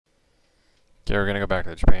Okay, we're gonna go back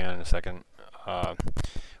to Japan in a second.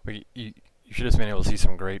 You should have been able to see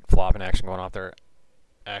some great flopping action going off there.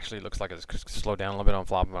 Actually, it looks like it's slowed down a little bit on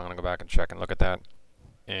flopping. I'm gonna go back and check and look at that,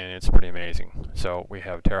 and it's pretty amazing. So we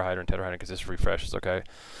have tetrahydron and tetrahydron because this refreshes. Okay.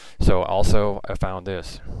 So also I found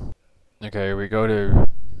this. Okay, we go to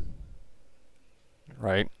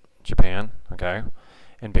Japan. Okay,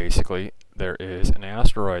 and basically there is an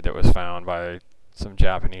asteroid that was found by some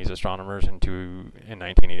Japanese astronomers in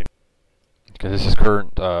 1980. Okay, this is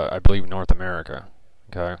current, I believe, North America.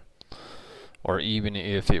 Okay, or even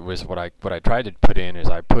if it was what I tried to put in is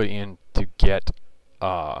I put in to get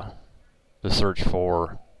the search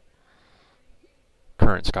for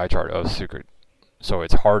current sky chart of secret. So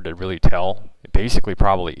it's hard to really tell. It basically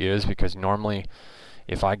probably is, because normally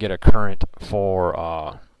if I get a current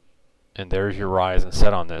for and there's your rise and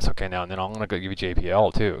set on this. Okay, now and then I'm gonna give you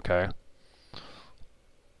JPL too. Okay.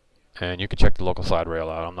 And you can check the local side rail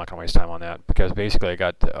out. I'm not going to waste time on that because basically I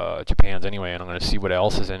got Japan's anyway, and I'm going to see what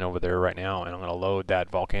else is in over there right now, and I'm going to load that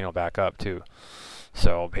volcano back up too.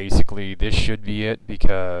 So basically this should be it,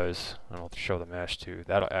 because I'll show the mesh too.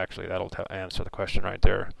 That'll answer the question right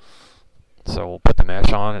there. So we'll put the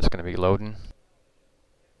mesh on. It's going to be loading.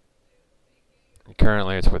 And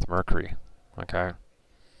currently it's with Mercury. Okay.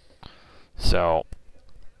 So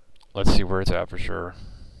let's see where it's at for sure.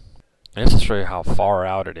 And this will show you how far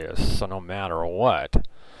out it is. So no matter what,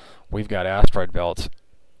 we've got asteroid belts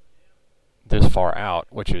this far out,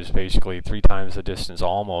 which is basically 3 times the distance,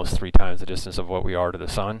 almost 3 times the distance of what we are to the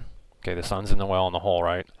sun. Okay, the sun's in the well in the hole,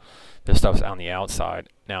 right? This stuff's on the outside.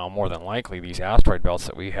 Now, more than likely, these asteroid belts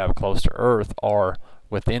that we have close to Earth are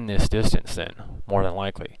within this distance then, more than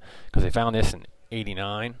likely. Because they found this in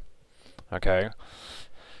 '89, okay?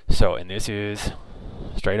 So, and this is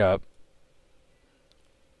straight up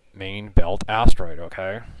main belt asteroid.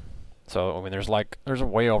 Okay, so I mean there's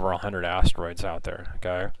way over 100 asteroids out there.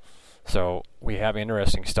 Okay, so we have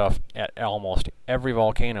interesting stuff at almost every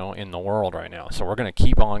volcano in the world right now. So we're going to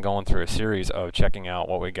keep on going through a series of checking out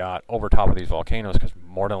what we got over top of these volcanoes, because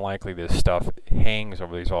more than likely this stuff hangs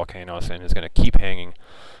over these volcanoes and is going to keep hanging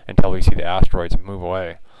until we see the asteroids move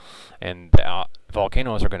away, and the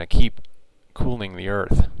volcanoes are going to keep cooling the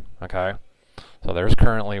Earth. Okay, so there's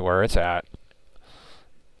currently where it's at.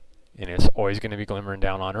 And it's always going to be glimmering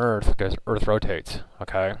down on Earth because Earth rotates,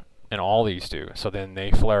 okay? And all these do. So then they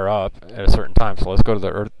flare up at a certain time. So let's go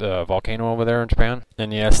to the volcano over there in Japan.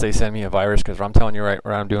 And yes, they send me a virus, because what I'm telling you what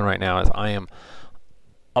I'm doing right now is I am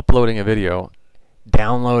uploading a video,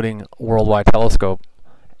 downloading Worldwide Telescope,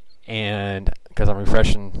 and because I'm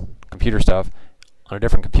refreshing computer stuff on a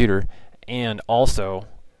different computer, and also,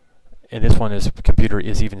 and this computer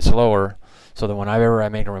is even slower. So that whenever I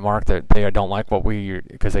make a remark that they don't like what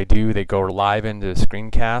because they go live into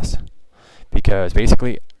screencast, because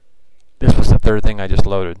basically this was the 3rd thing I just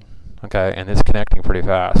loaded, okay, and it's connecting pretty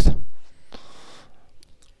fast.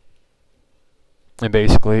 And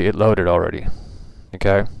basically it loaded already,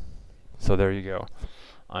 okay. So there you go.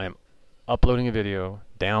 I am uploading a video,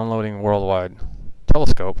 downloading Worldwide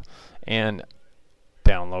Telescope, and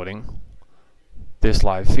downloading this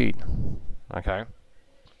live feed, okay.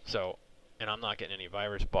 So. And I'm not getting any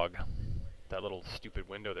virus bug. That little stupid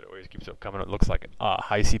window that always keeps coming, it looks like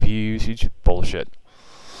high CPU usage. Bullshit.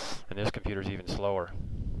 And this computer's even slower.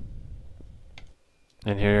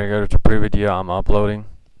 And here I go to prove it. Yeah, I'm uploading.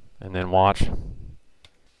 And then watch.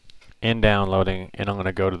 And downloading. And I'm going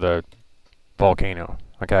to go to the volcano.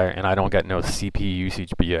 Okay? And I don't get no CPU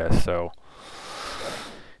usage BS. So,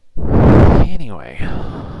 anyway.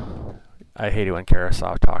 I hate it when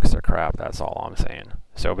Karasoft talks their crap. That's all I'm saying.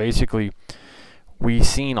 So basically, we've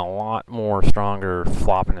seen a lot more stronger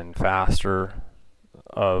flopping and faster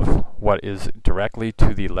of what is directly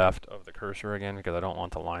to the left of the cursor again, because I don't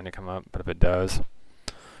want the line to come up, but if it does.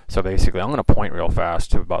 So basically, I'm going to point real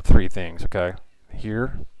fast to about 3 things, okay?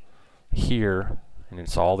 Here, and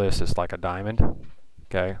it's all this is like a diamond,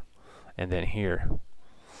 okay? And then here.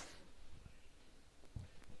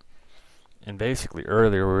 And basically,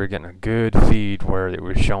 earlier we were getting a good feed where it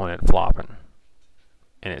was showing it flopping.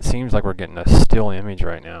 And it seems like we're getting a still image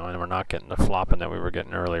right now, and we're not getting the flopping that we were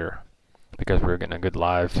getting earlier, because we were getting a good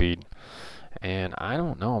live feed. And I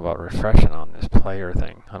don't know about refreshing on this player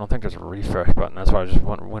thing. I don't think there's a refresh button. That's why I just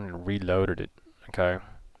went and reloaded it. Okay.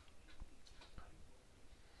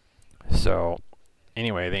 So,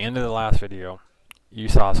 anyway, the end of the last video, you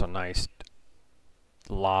saw some nice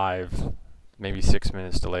live, maybe 6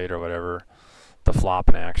 minutes delayed or whatever, the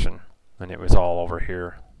flopping action, and it was all over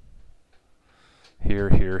here.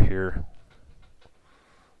 Here.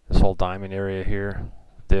 This whole diamond area here,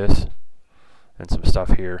 this, and some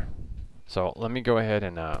stuff here. So let me go ahead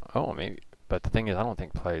and, But the thing is, I don't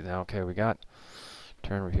think plate. Now, okay, we got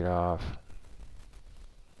turn repeat off.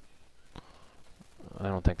 I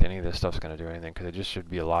don't think any of this stuff's going to do anything because it just should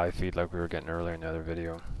be a live feed like we were getting earlier in the other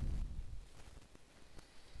video.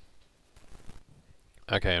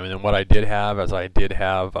 Okay, and then what I did have is I did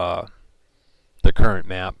have the current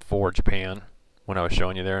map for Japan when I was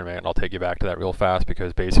showing you there, and I'll take you back to that real fast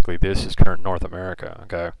because basically this is current North America,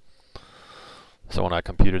 okay? So when I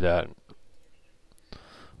computed that,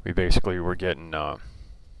 we basically were getting, because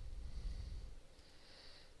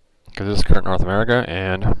this is current North America,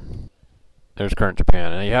 and there's current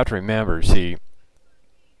Japan. And you have to remember, see,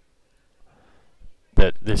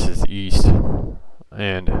 that this is east,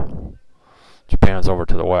 and Japan's over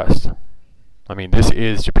to the west. I mean, this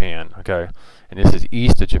is Japan, okay? And this is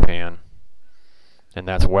east of Japan, and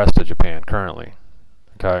that's west of Japan currently,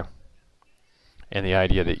 okay? And the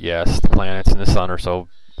idea that, yes, the planets and the sun are so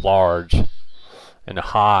large and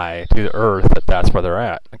high to the Earth that that's where they're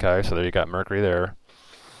at, okay? So there you got Mercury there.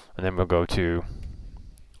 And then we'll go to,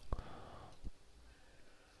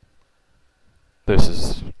 this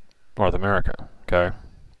is North America, okay?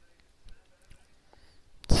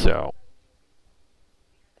 So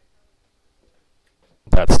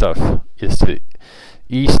that stuff is to the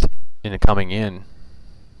east and coming in,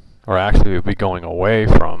 or actually we'll be going away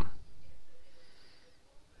from,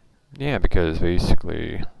 yeah, because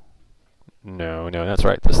basically, no, that's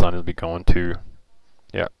right, the sun will be going to,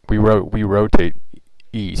 yeah, we rotate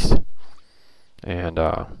east, and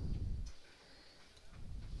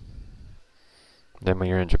then when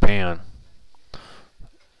you're in Japan,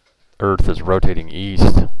 Earth is rotating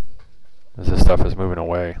east as this stuff is moving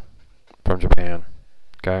away from Japan,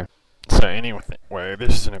 okay? So anyway,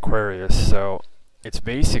 this is an Aquarius, so it's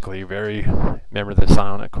basically very, remember the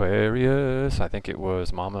sound Aquarius? I think it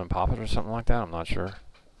was Mama and Papa or something like that, I'm not sure,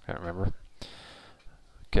 can't remember.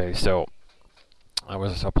 Okay, so I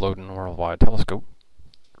was uploading a worldwide telescope,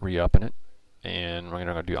 re-upping it, and I'm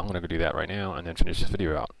gonna go do that right now and then finish this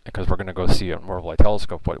video out because we're gonna go see on worldwide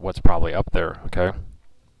telescope what's probably up there, okay?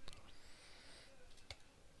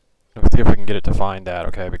 Let's see if we can get it to find that,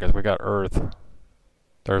 okay? Because we got Earth.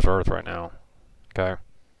 There's Earth right now, okay?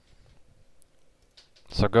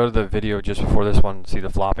 So go to the video just before this one, see the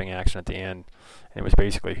flopping action at the end. And it was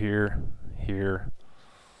basically here, here,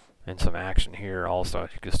 and some action here also.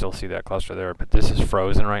 You can still see that cluster there, but this is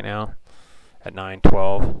frozen right now at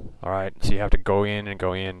 9:12. All right, so you have to go in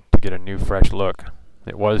to get a new fresh look.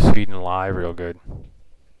 It was feeding live real good.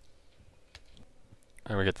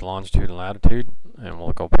 And we get the longitude and latitude, and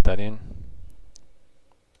we'll go put that in.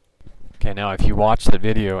 Okay, now if you watch the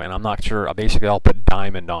video, and I'm not sure, basically I'll put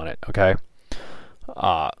diamond on it, okay?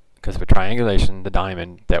 Because of triangulation, the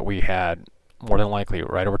diamond that we had, more than likely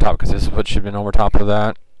right over top, because this is what should have been over top of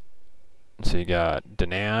that. So you got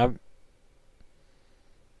Denab,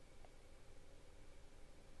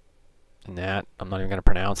 and that, I'm not even going to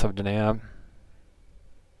pronounce of Denab,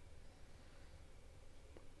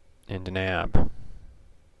 and Denab,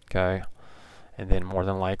 okay? And then more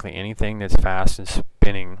than likely anything that's fast and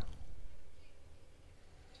spinning,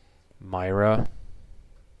 Myra,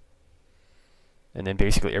 and then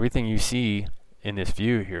basically everything you see in this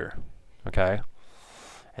view here, okay?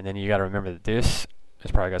 And then you got to remember that this has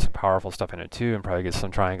probably got some powerful stuff in it too, and probably gets some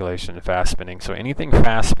triangulation and fast spinning. So anything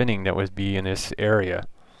fast spinning that would be in this area,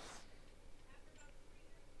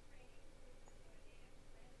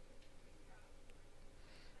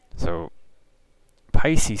 so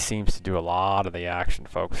Pisces seems to do a lot of the action,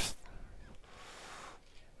 folks.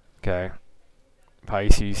 Okay,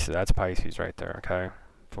 Pisces, that's Pisces right there, okay?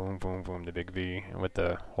 Boom, boom, boom, the big V with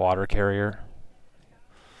the water carrier.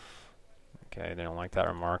 Okay, they don't like that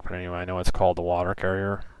remark, but anyway, I know it's called the water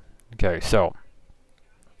carrier. Okay, so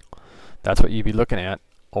that's what you'd be looking at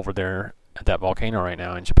over there at that volcano right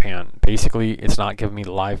now in Japan. Basically, it's not giving me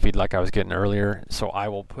the live feed like I was getting earlier, so I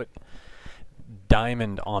will put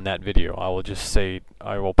diamond on that video. I will just say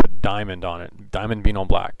I will put diamond on it, diamond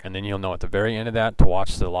Beanoblack, and then you'll know at the very end of that to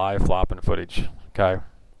watch the live flopping footage, okay?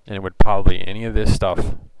 And it would probably any of this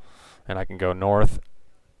stuff, and I can go north,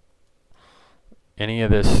 any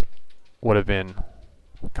of this would have been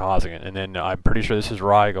causing it. And then I'm pretty sure this is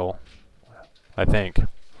Rigel, I think.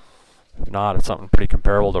 If not, it's something pretty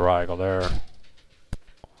comparable to Rigel there.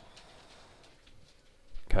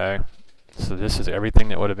 Okay, so this is everything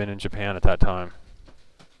that would have been in Japan at that time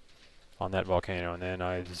on that volcano. And then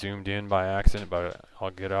I zoomed in by accident, but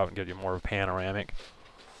I'll get out and give you more of a panoramic.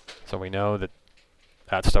 So we know that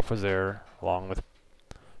that stuff was there, along with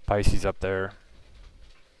Pisces up there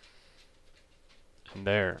and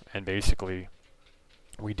there. And basically,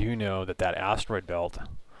 we do know that that asteroid belt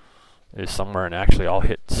is somewhere, and actually I'll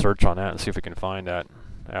hit search on that and see if we can find that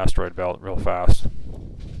asteroid belt real fast.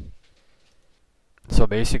 So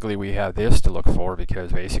basically we have this to look for,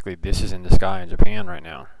 because basically this is in the sky in Japan right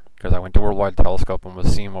now, because I went to Worldwide Telescope and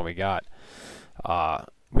was seeing what we got.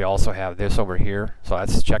 We also have this over here, so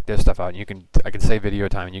let's check this stuff out. And I can say video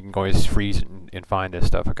time, and you can always freeze and find this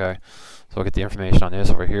stuff, okay? So we'll get the information on this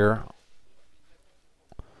over here.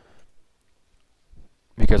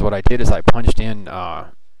 Because what I did is I punched in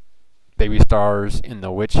baby stars in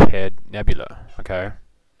the Witch Head Nebula, okay?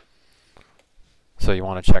 So you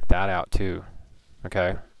want to check that out too,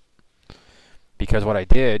 okay? Because what I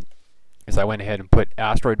did is I went ahead and put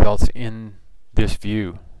asteroid belts in this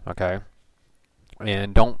view, okay?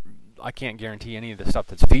 And I can't guarantee any of the stuff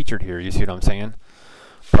that's featured here, you see what I'm saying?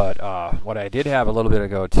 But what I did have a little bit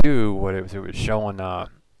ago too, it was showing, I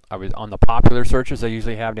was on the popular searches I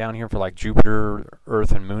usually have down here for like Jupiter,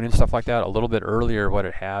 Earth, and Moon and stuff like that. A little bit earlier what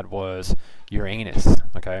it had was Uranus,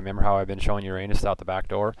 okay? Remember how I've been showing Uranus out the back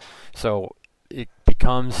door? So it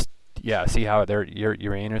becomes, yeah, see how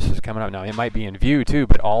Uranus is coming up now. It might be in view too,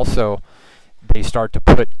 but also they start to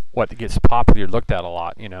put what gets popular looked at a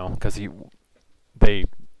lot, you know, because they,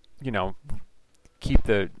 you know, keep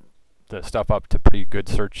the stuff up to pretty good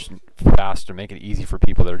search fast to make it easy for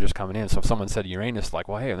people that are just coming in. So if someone said Uranus, like,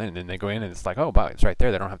 well, hey, and then they go in and it's like, oh, wow, it's right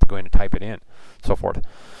there. They don't have to go in and type it in, so forth.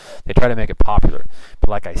 They try to make it popular. But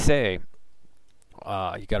like I say,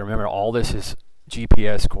 you got to remember all this is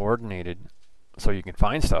GPS coordinated, so you can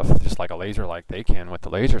find stuff just like a laser, like they can with the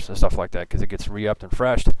lasers and stuff like that, because it gets re-upped and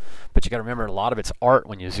freshed. But you got to remember a lot of it's art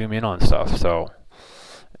when you zoom in on stuff. So,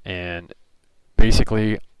 and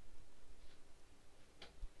basically,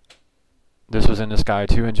 this was in the sky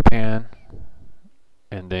too in Japan.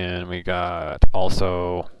 And then we got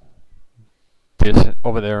also this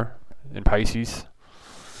over there in Pisces.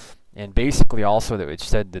 And basically also that it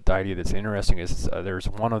said that the idea that's interesting is there's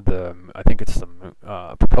one of the, I think it's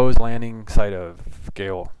the proposed landing site of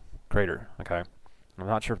Gale crater, okay? I'm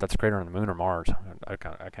not sure if that's a crater on the moon or Mars. I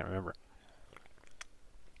can't remember.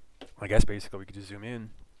 I guess basically we could just zoom in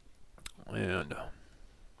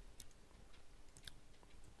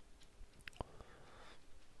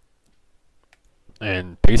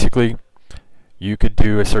and basically you could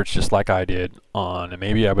do a search just like I did on, and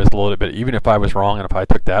maybe I was a little bit, even if I was wrong and if I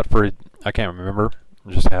took that for, I can't remember,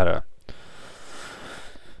 I just had a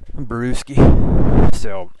brewski.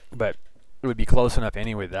 So, but it would be close enough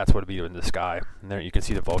anyway. That's what it would be in the sky. And there you can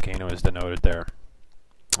see the volcano is denoted there,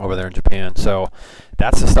 over there in Japan. So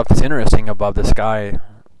that's the stuff that's interesting above the sky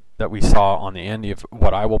that we saw on the end. Of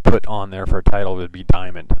what I will put on there for a title would be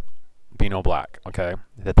Diamond, Beanoblack, okay?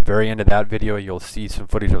 At the very end of that video, you'll see some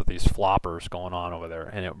footage of these floppers going on over there.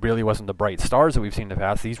 And it really wasn't the bright stars that we've seen in the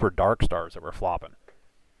past. These were dark stars that were flopping.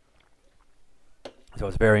 So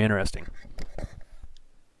it's very interesting.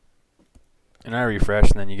 And I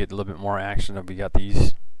refresh, and then you get a little bit more action. We got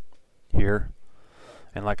these here.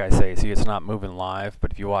 And like I say, see, it's not moving live,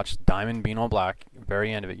 but if you watch Diamond Beanoblack,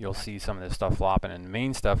 very end of it, you'll see some of this stuff flopping. And the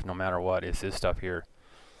main stuff, no matter what, is this stuff here.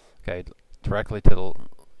 Okay, directly to the,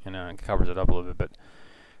 you know, it covers it up a little bit, but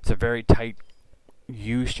it's a very tight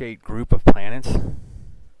U-shaped group of planets.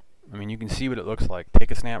 I mean, you can see what it looks like.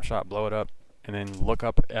 Take a snapshot, blow it up, and then look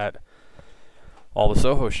up at all the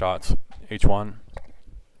SOHO shots, H1,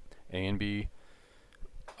 A and B,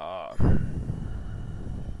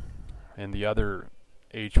 and the other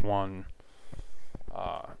H1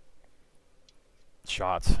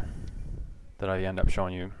 shots that I end up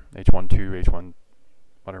showing you, H1, 2, H1,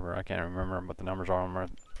 whatever, I can't remember what the numbers are on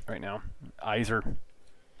right now, ISER.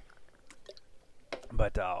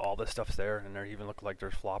 But all this stuff's there, and there even look like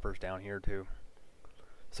there's floppers down here too.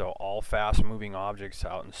 So all fast moving objects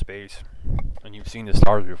out in space. And you've seen the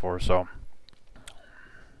stars before, so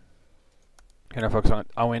kind of focus on it.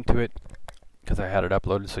 I went to it because I had it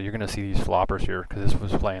uploaded, so you're going to see these floppers here because this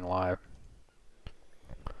was playing live.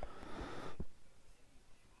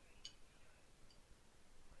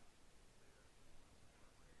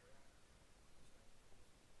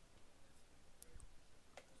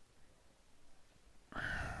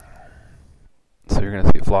 So you're going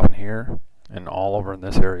to see it flopping here and all over in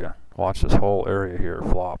this area. Watch this whole area here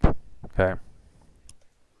flop. Okay.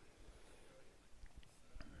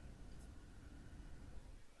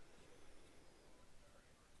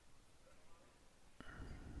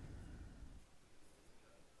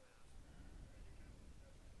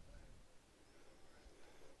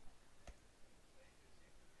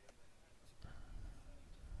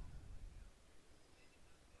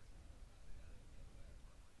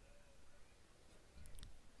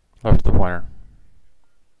 Left the pointer.